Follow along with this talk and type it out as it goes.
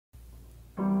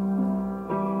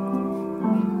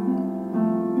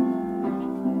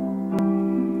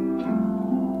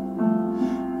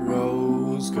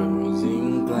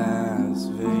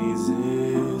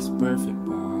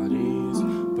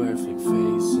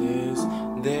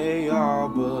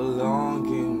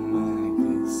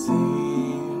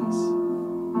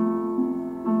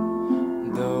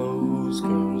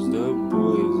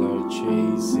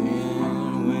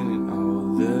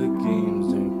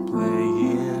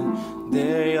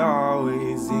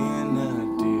always in a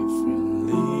different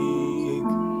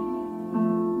league,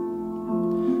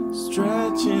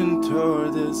 stretching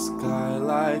toward the sky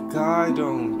like I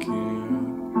don't care,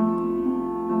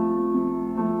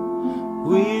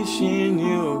 wishing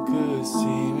you could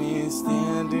see me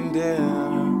standing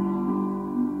there.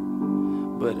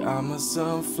 But I'm a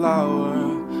sunflower,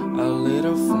 a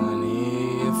little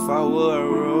funny. If I were a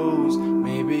rose,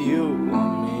 maybe you'd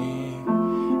want me.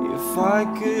 If I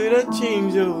could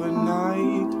change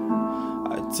overnight,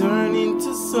 I'd turn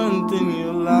into something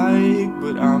you like.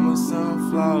 But I'm a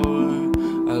sunflower,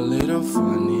 a little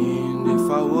funny. And if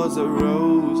I was a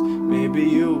rose, maybe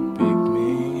you'd pick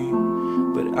me.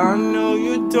 But I know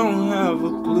you don't have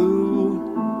a clue.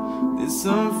 This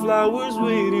sunflower's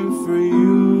waiting for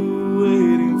you,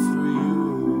 waiting for you.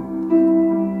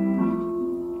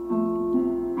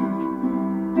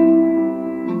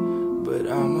 But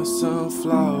I'm a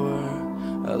sunflower,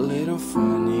 a little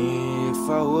funny. If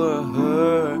I were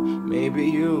her, maybe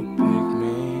you'd pick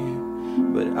me.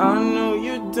 But I know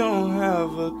you don't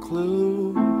have a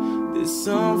clue. This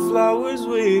sunflower's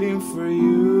waiting for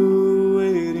you,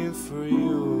 waiting for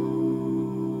you.